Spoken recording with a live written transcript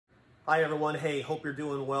Hi everyone, hey, hope you're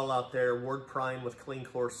doing well out there. Ward Prime with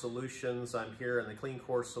CleanCore Solutions. I'm here in the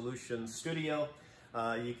CleanCore Solutions studio.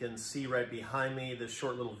 You can see right behind me, this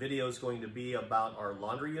short little video is going to be about our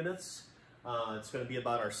laundry units. It's going to be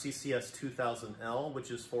about our CCS2000L,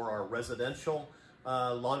 which is for our residential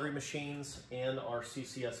laundry machines, and our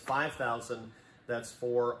CCS5000, that's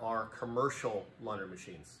for our commercial laundry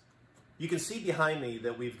machines. You can see behind me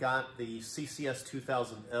that we've got the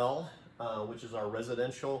CCS2000L, which is our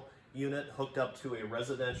residential unit hooked up to a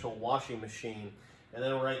residential washing machine. And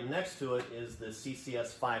then right next to it is the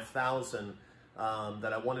CCS5000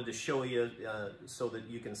 that I wanted to show you so that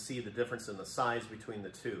you can see the difference in the size between the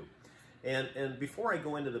two. And before I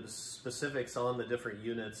go into the specifics on the different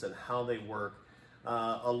units and how they work,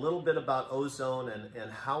 a little bit about ozone and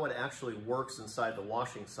how it actually works inside the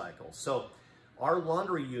washing cycle. So our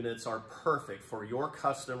laundry units are perfect for your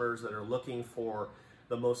customers that are looking for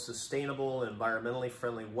the most sustainable, environmentally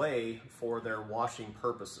friendly way for their washing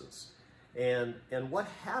purposes. And what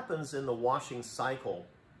happens in the washing cycle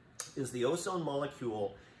is the ozone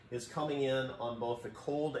molecule is coming in on both the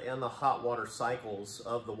cold and the hot water cycles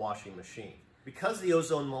of the washing machine. Because the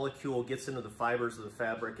ozone molecule gets into the fibers of the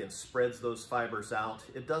fabric and spreads those fibers out,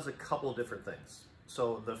 it does a couple of different things.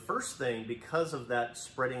 So the first thing, because of that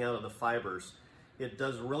spreading out of the fibers, it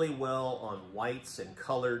does really well on whites and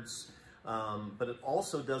coloreds, but it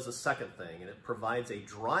also does a second thing, and it provides a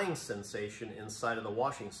drying sensation inside of the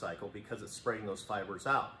washing cycle because it's spreading those fibers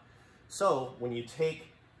out. So when you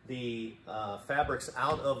take the fabrics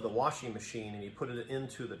out of the washing machine and you put it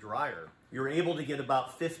into the dryer, you're able to get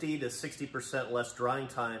about 50 to 60% less drying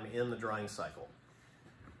time in the drying cycle.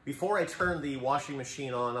 Before I turn the washing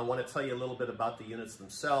machine on, I want to tell you a little bit about the units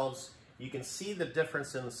themselves. You can see the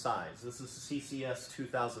difference in the size. This is the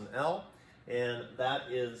CCS2000L, and that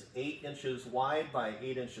is 8 inches wide by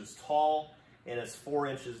 8 inches tall, and it's 4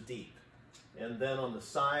 inches deep. And then on the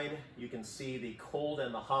side, you can see the cold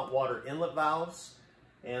and the hot water inlet valves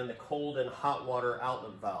and the cold and hot water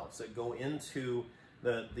outlet valves that go into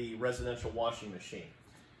the residential washing machine.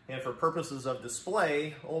 And for purposes of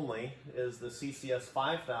display only is the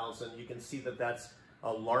CCS5000. You can see that that's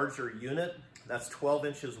a larger unit. That's 12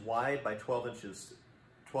 inches wide by 12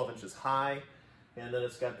 inches high. And then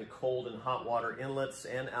it's got the cold and hot water inlets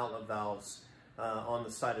and outlet valves on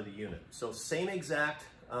the side of the unit. So same exact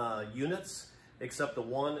units, except the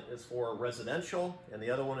one is for residential and the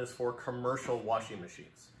other one is for commercial washing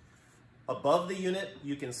machines. Above the unit,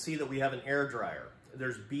 you can see that we have an air dryer.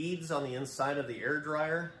 There's beads on the inside of the air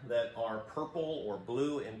dryer that are purple or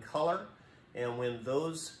blue in color. And when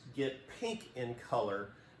those get pink in color,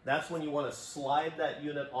 that's when you want to slide that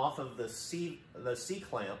unit off of the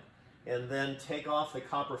C-clamp and then take off the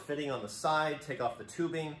copper fitting on the side, take off the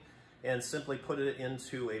tubing, and simply put it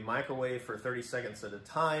into a microwave for 30 seconds at a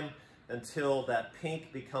time until that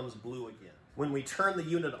pink becomes blue again. When we turn the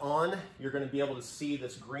unit on, you're going to be able to see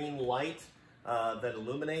this green light that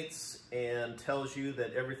illuminates and tells you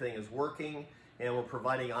that everything is working, and we're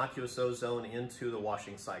providing aqueous ozone into the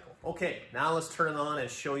washing cycle. Okay, now let's turn it on and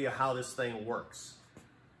show you how this thing works.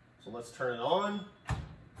 So let's turn it on.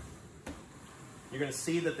 You're going to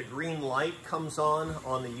see that the green light comes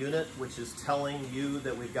on the unit, which is telling you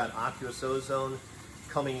that we've got aqueous ozone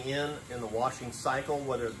coming in the washing cycle,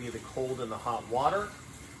 whether it be the cold and the hot water.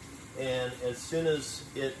 And as soon as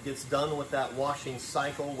it gets done with that washing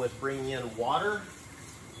cycle with bringing in water,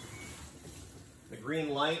 the green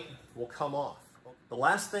light will come off. The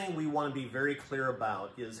last thing we want to be very clear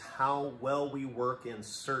about is how well we work in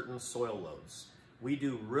certain soil loads. We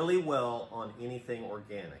do really well on anything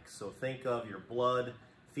organic. So think of your blood,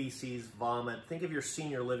 feces, vomit. Think of your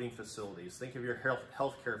senior living facilities. Think of your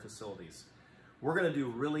healthcare facilities. We're going to do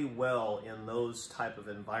really well in those type of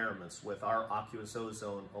environments with our aqueous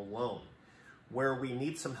ozone alone. Where we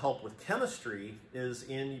need some help with chemistry is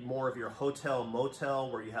in more of your hotel,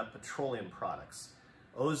 motel, where you have petroleum products.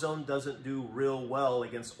 Ozone doesn't do real well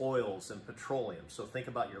against oils and petroleum. So think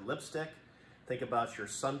about your lipstick, think about your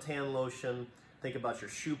suntan lotion, think about your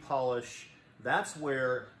shoe polish. That's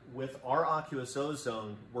where, with our aqueous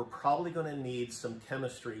ozone, we're probably going to need some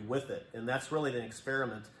chemistry with it. And that's really an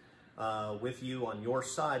experiment with you on your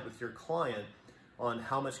side, with your client, on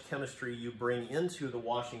how much chemistry you bring into the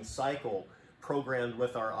washing cycle programmed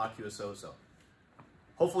with our aqueous ozone.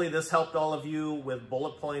 Hopefully this helped all of you with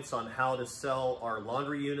bullet points on how to sell our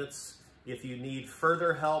laundry units. If you need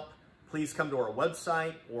further help, please come to our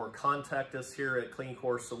website or contact us here at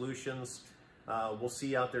CleanCore Solutions. We'll see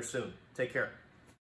you out there soon. Take care.